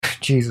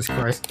Jesus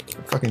Christ.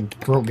 Fucking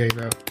throat gave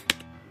out.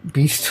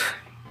 Beast.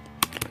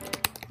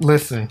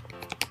 Listen.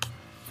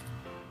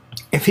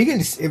 If he can,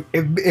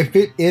 if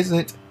it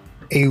isn't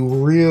a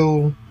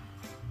real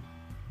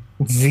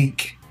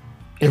Zeke,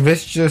 if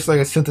it's just like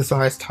a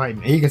synthesized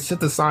Titan, and he can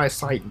synthesize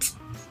Titans,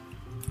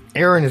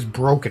 Eren is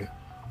broken.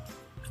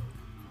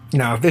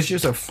 Now, if it's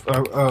just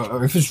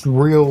if it's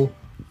real,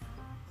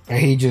 and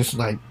he just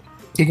like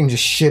he can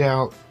just shit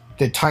out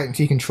the Titans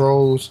he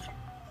controls,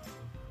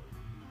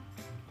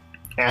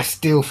 that's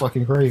still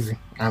fucking crazy.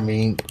 I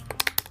mean,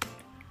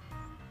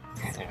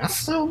 that's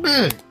so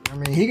big. I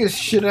mean, he can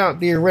shit out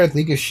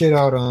theoretically. He can shit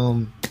out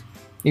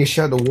he can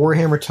shit out the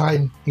Warhammer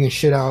Titan. He can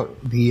shit out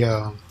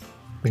the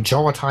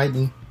Jaw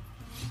Titan.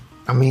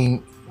 I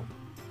mean,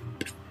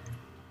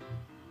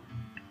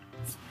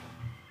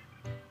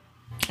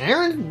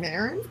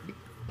 Eren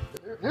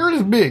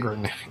is big right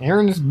now.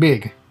 Eren is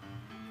big.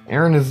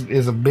 Eren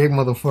is a big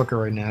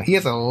motherfucker right now. He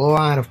has a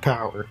lot of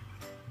power.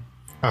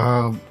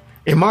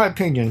 In my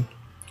opinion,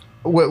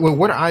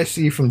 what I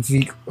see from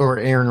Zeke or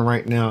Eren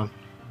right now,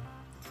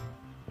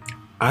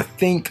 I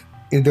think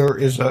there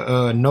is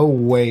no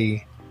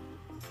way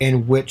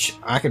in which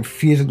I can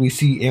feasibly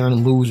see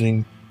Eren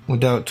losing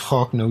without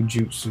talk no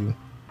jutsu.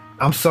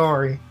 I'm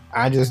sorry,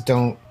 I just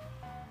don't.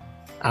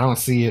 I don't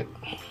see it.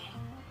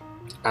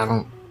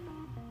 I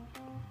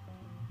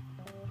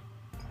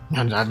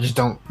just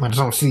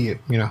don't see it.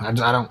 You know, I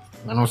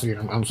don't see it.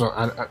 I'm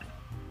sorry.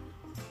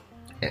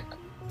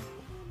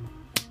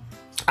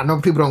 I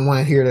know people don't want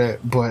to hear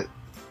that, but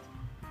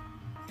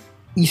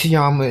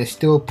Isayama is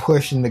still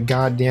pushing the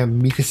goddamn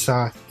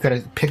Mikasa.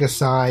 Gotta pick a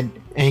side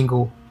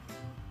angle.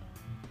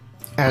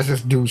 As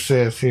this dude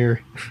says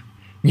here,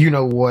 you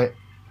know what?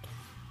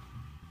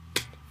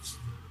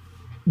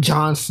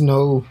 Jon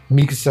Snow,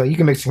 Mikasa, you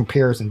can make some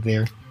comparisons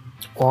there.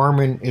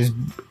 Armin is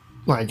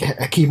like,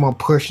 I keep on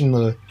pushing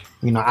the,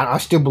 you know, I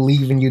still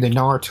believe in you, the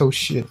Naruto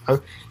shit.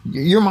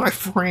 You're my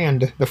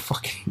friend. The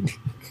fucking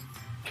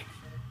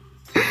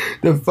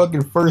the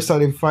fucking first time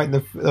they fight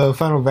in the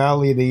Final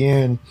Valley at the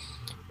end.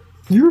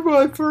 You're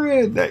my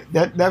friend.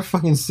 That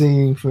fucking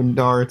scene from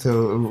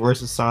Naruto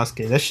versus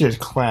Sasuke. That shit is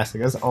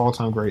classic. That's an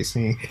all-time great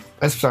scene.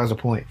 That's besides the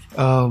point.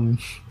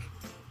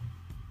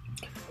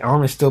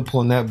 Armin's still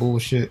pulling that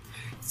bullshit.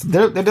 So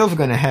they're definitely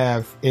gonna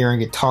have Eren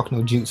get talk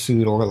no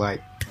jutsu or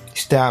like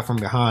stab from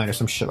behind or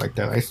some shit like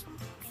that.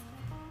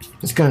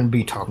 It's gonna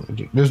be talk no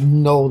jutsu. There's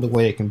no other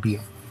way it can be.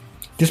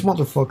 This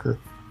motherfucker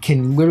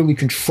can literally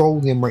control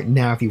them right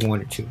now if he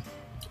wanted to.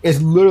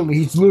 He's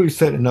literally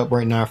setting up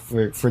right now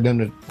for them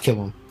to kill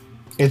him.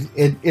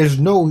 It's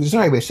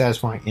not even a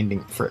satisfying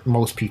ending for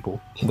most people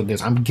with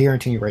this. I'm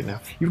guaranteeing you right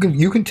now.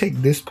 You can take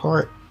this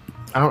part.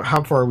 I don't.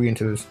 How far are we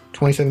into this?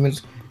 27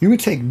 minutes. You can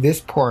take this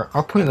part.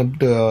 I'll put in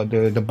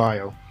the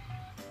bio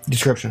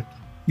description.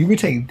 You can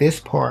take this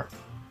part,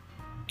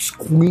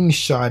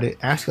 screenshot it,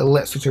 ask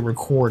Alexa to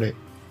record it,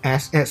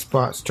 ask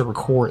Xbox to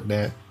record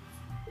that.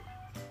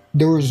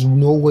 There is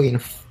no way in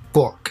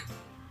fuck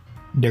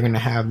they're gonna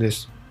have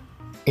this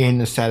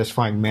in a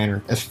satisfying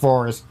manner as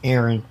far as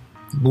Eren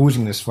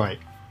losing this fight.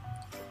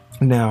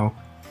 Now,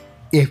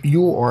 if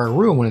you are a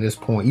real one at this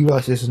point, you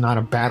realize this is not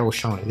a battle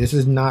shonen. This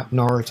is not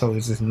Naruto.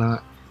 This is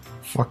not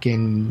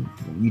fucking,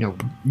 you know,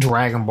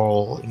 Dragon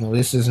Ball. You know,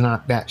 this is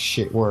not that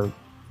shit where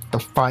the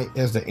fight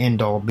is the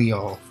end all be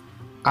all.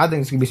 I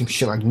think it's gonna be some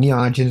shit like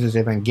Neon Genesis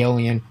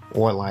Evangelion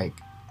or like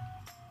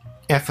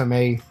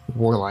FMA,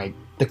 where like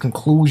the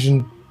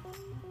conclusion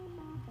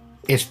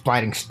is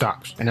fighting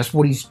stops, and that's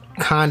what he's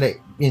kind of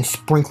been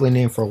sprinkling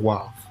in for a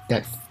while.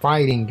 That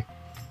fighting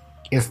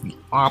is the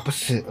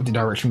opposite of the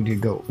direction we need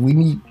to go. We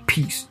need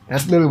peace.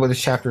 That's literally what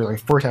this chapter, like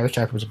first half of the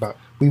chapter, was about.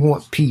 We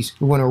want peace.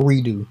 We want a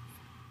redo.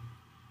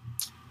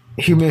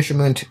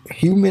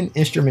 Human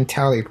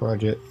Instrumentality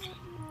Project.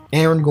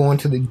 Eren going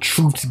to the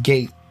Truth's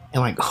Gate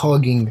and like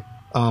hugging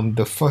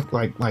the fuck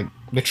like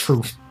the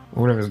Truth,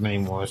 or whatever his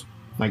name was.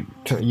 Like,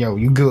 yo,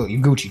 you good? You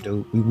Gucci,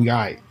 dude? We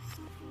alright.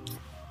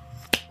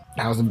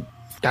 That was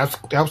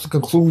the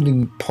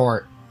concluding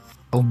part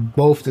of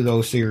both of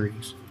those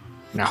series.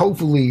 Now,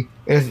 hopefully,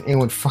 it doesn't end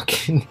with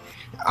fucking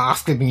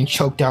Asuka being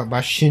choked out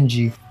by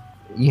Shinji.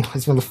 You know,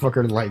 this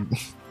motherfucker, like...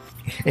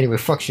 Anyway,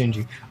 fuck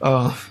Shinji.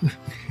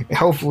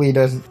 Hopefully it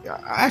doesn't...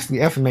 Actually,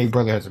 FMA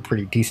Brother has a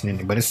pretty decent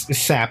ending, but it's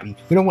sappy.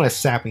 We don't want a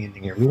sappy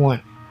ending here. We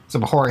want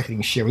some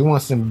hard-hitting shit. We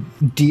want some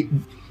deep...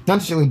 Not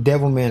necessarily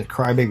Devilman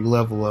Crybaby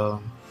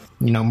level,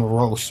 you know,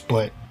 morose,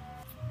 but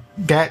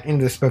that end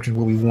of the spectrum is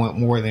what we want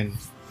more than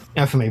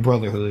FMA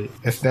Brotherhood.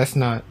 That's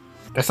not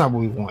what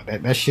we want.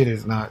 That shit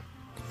is not...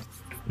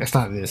 That's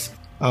not this.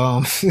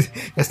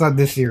 That's not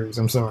this series.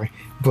 I'm sorry,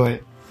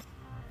 but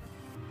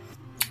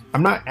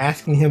I'm not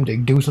asking him to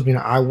do something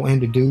that I want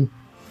him to do.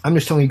 I'm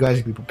just telling you guys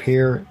to be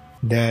prepared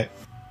that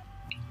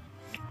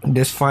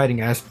this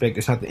fighting aspect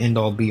is not the end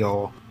all be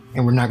all,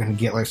 and we're not gonna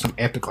get like some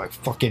epic like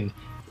fucking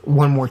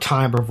one more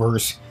time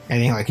reverse,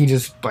 and then like he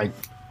just like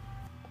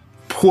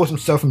pulls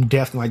himself from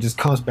death and like just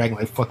comes back and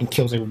like fucking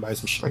kills everybody,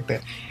 some shit like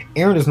that.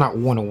 Eren does not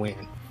want to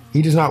win.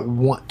 He does not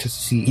want to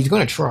see. He's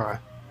gonna try.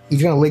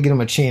 he's gonna give him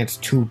a chance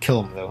to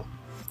kill him though,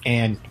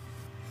 and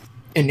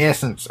in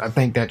essence, I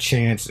think that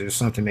chance is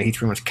something that he's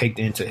pretty much caked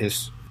into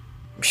his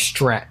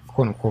strat,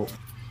 quote unquote.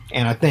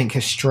 And I think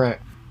his strat,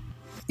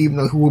 even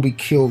though he will be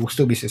killed, will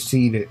still be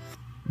succeeded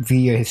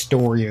via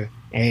Historia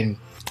and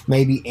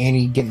maybe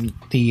Annie getting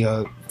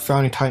the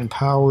Founding Titan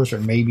powers, or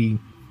maybe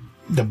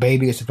the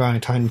baby gets the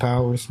Founding Titan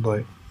powers.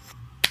 But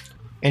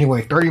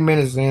anyway, 30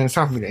 minutes in, it's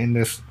time for me to end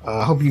this.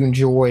 I hope you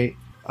enjoyed.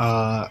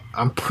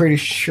 I'm pretty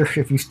sure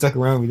if you stuck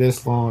around with me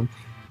this long,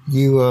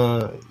 you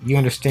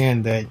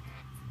understand that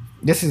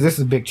this is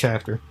a big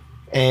chapter,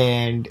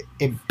 and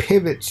it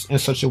pivots in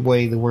such a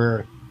way that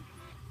where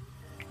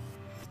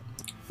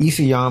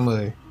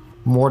Isayama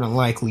more than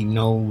likely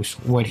knows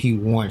what he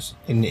wants,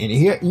 and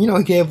he,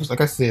 he gave us,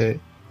 like I said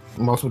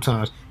multiple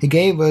times, he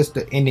gave us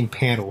the ending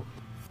panel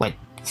like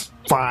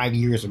 5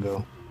 years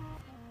ago.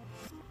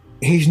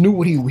 He knew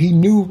what he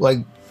knew, like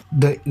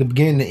the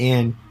beginning and the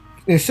end,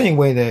 in the same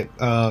way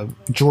that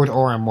George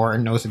R. R.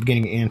 Martin knows the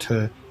beginning and end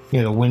to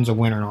the Winds of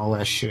Winter and all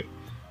that shit.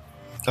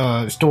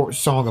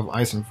 Song of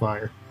Ice and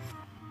Fire.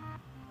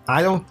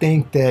 I don't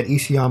think that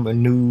Isayama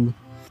knew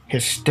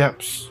his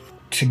steps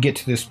to get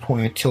to this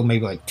point until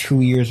maybe like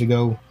 2 years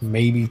ago,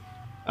 maybe.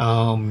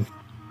 And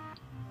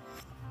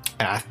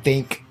I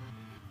think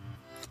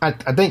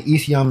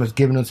Isayama has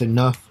given us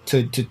enough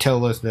to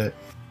tell us that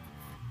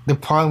there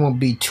probably won't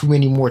be too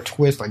many more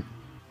twists. Like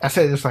I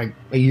said this like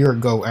a year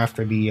ago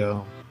after the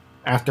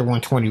after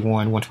 121,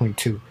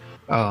 122.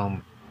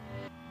 There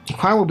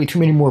probably won't be too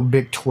many more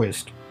big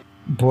twists,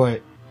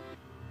 but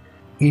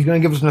he's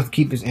gonna give us enough to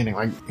keep this ending,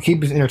 like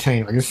keep us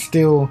entertaining. Like it's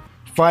still,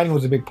 fighting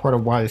was a big part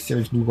of why the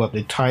series moved up,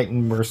 the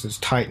Titan versus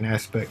Titan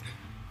aspect.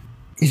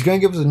 He's gonna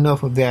give us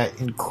enough of that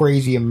in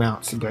crazy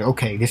amounts to be like,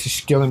 okay, this is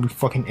still gonna be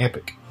fucking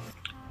epic.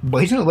 But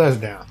he's gonna let us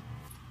down.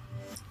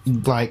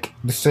 Like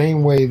the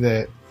same way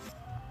that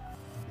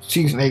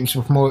season 8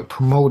 was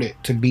promoted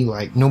to be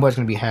like nobody's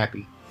gonna be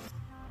happy.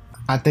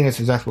 I think that's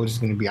exactly what it's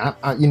gonna be.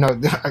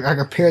 I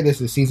compared this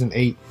to season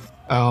 8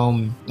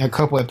 a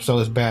couple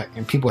episodes back,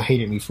 and people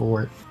hated me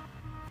for it.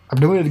 I'm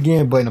doing it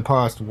again, but in a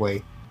positive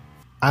way.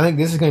 I think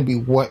this is going to be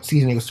what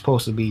season 8 was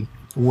supposed to be,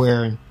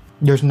 where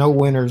there's no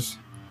winners,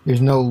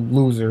 there's no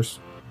losers,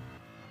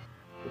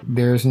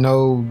 there's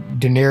no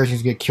Daenerys needs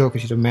to get killed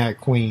because she's a mad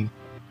queen.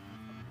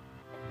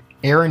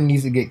 Eren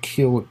needs to get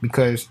killed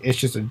because it's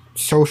just a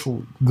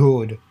social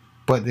good,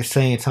 but at the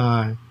same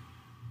time,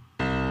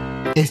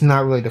 it's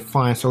not really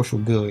defined social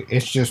good.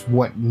 It's just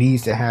what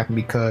needs to happen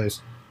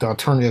because the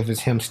alternative is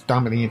him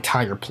stomping the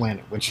entire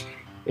planet, which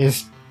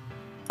is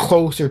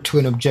closer to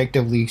an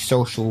objectively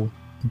social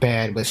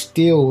bad, but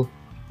still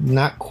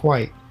not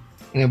quite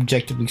an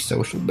objectively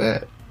social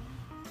bad.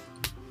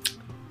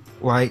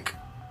 Like,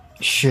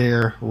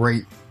 share,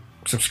 rate,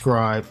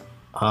 subscribe.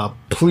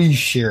 Please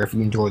share if you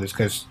enjoy this,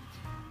 because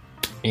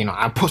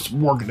I put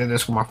some work into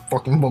this with my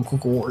fucking vocal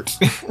cords.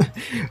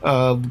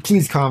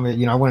 Please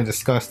comment. I want to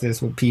discuss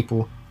this with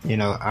people.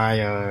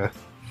 I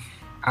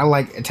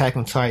like Attack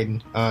on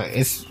Titan.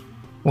 It's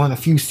one of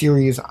the few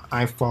series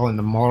I follow in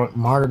the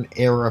modern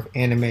era of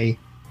anime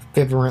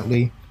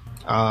fervently.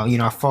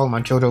 I follow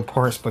my JoJo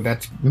parts, but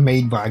that's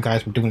made by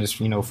guys who've been doing this,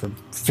 for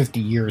 50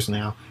 years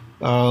now.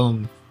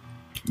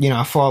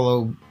 I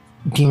follow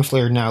Demon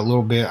Slayer now a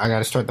little bit. I got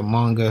to start the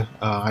manga.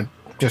 I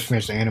just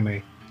finished the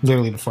anime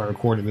literally before I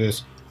recorded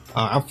this.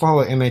 I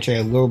follow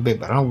MHA a little bit,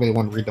 but I don't really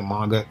want to read the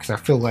manga because I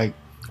feel like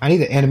I need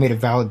the anime to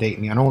validate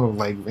me. I don't want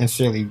to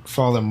necessarily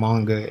follow the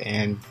manga.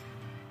 And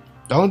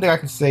the only thing I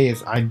can say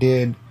is I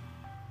did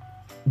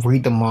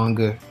read the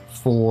manga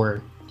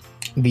for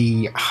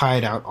the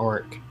Hideout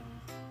arc,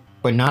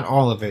 but not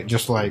all of it,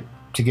 just to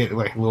get a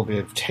little bit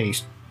of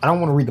taste. I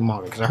don't want to read the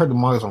manga because I heard the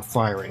manga's on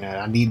fire right now.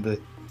 I need the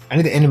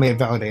anime to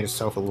validate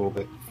itself a little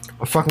bit.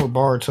 I'm fucking with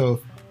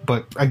Boruto,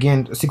 but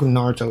again, a sequel to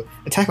Naruto.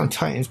 Attack on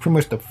Titan is pretty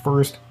much the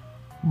first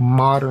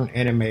modern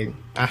anime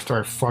I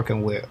started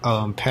fucking with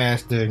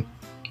past the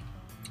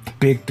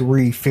big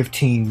 3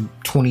 15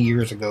 20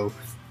 years ago.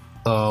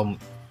 And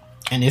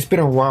it's been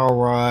a wild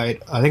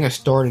ride. I think I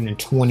started in I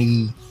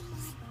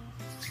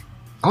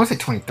want to say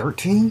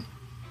 2013.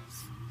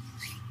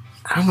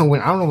 I don't know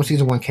when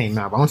season 1 came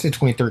out, but I want to say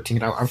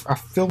 2013. I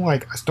feel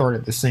like I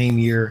started the same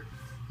year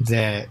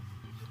that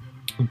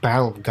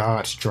Battle of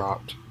Gods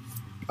dropped.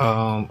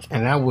 And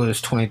that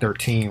was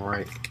 2013,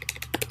 right?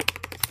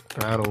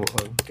 Battle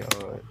of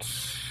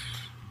Gods.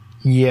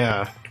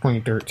 Yeah,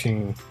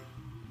 2013.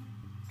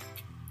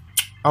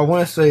 I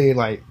want to say,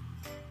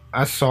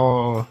 I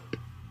saw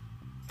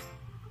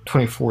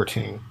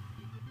 2014.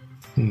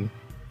 I don't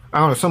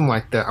know, something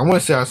like that. I want to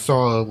say I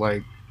saw,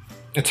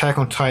 Attack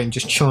on Titan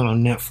just chilling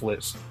on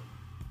Netflix.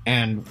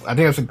 And I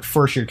think that's the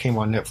first year it came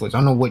on Netflix. I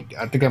don't know what,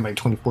 I think that might be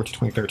 2014,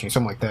 2013,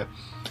 something like that.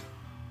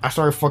 I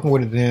started fucking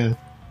with it then.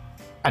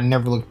 I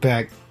never looked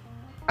back.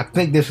 I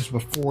think this was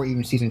before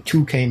even season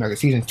 2 came out.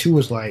 Season 2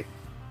 was a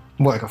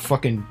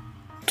fucking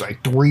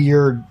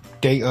 3-year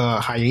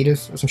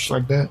hiatus or some shit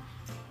like that.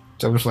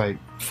 So it was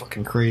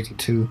fucking crazy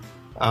too.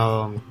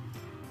 Been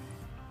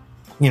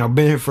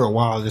here for a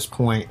while at this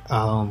point.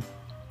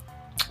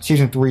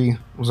 Season 3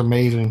 was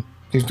amazing.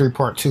 Season 3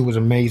 Part 2 was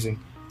amazing.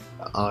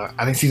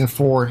 I think Season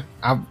 4,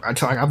 I'm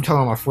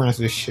telling my friends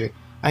this shit.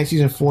 I think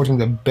Season 4 is going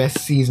to be the best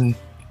season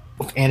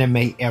of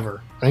anime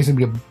ever. I think it's going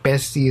to be the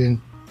best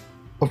season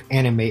of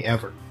anime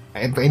ever.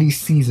 Any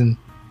season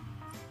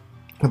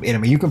of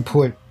anime. You can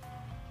put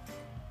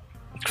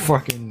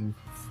fucking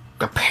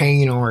the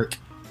Pain arc.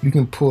 You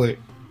can put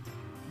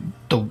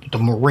the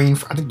Marine.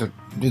 I think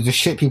the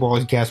shit people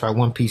always gas by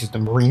One Piece is the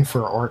Marine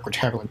Fur arc, which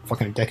happened like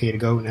fucking a decade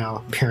ago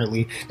now.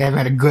 Apparently, they haven't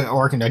had a good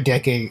arc in a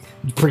decade.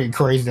 It's pretty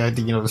crazy that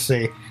to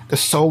say. The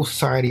Soul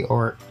Society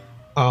arc,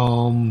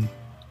 the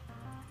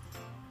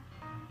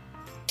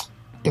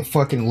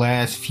fucking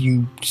last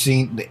few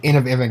scenes, the end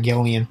of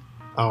Evangelion,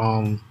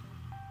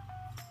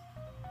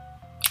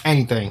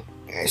 anything.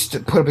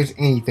 Put up as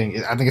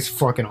anything. I think it's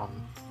fucking on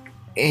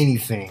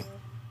anything.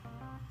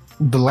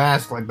 The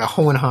last, like the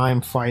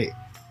Hohenheim fight,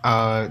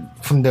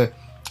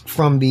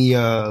 from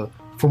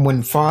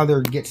when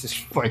Father gets his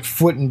like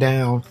footing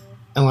down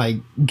and like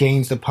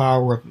gains the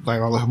power of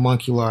like all the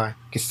homunculi,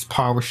 gets his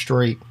power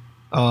straight,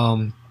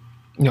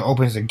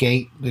 opens the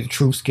gate, the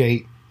Truth's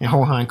gate, and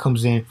Hohenheim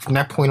comes in. From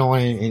that point on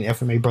in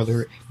FMA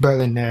Brotherhood, better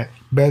than that,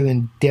 better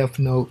than Death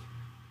Note,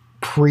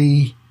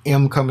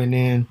 pre-M coming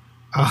in.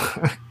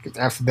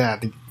 After that, I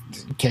think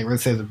can't really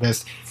say the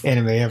best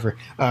anime ever.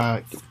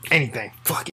 Anything. Fuck it.